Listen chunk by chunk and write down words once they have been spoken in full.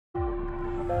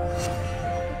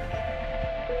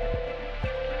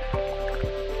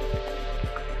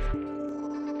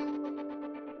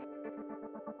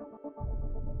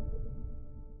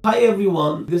Hi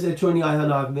everyone, this is attorney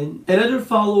Ogmen. Another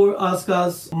follower asked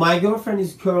us, my girlfriend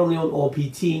is currently on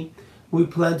OPT. We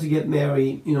plan to get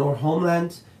married in our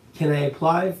homeland. Can I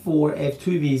apply for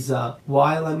F2 visa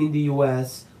while I'm in the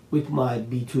US with my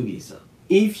B2 visa?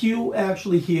 If you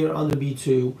actually here under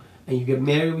B2 and you get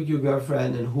married with your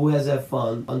girlfriend and who has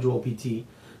F1 under OPT,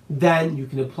 then you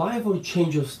can apply for a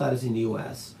change of status in the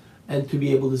US and to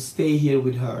be able to stay here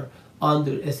with her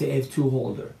under as a F2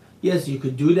 holder. Yes, you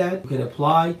could do that, you can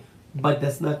apply, but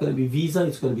that's not going to be visa,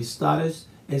 it's going to be status.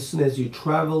 As soon as you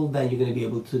travel, then you're going to be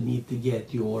able to need to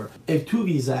get your F2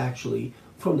 visa actually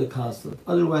from the consulate.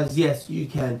 Otherwise, yes, you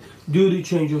can do the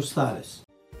change of status.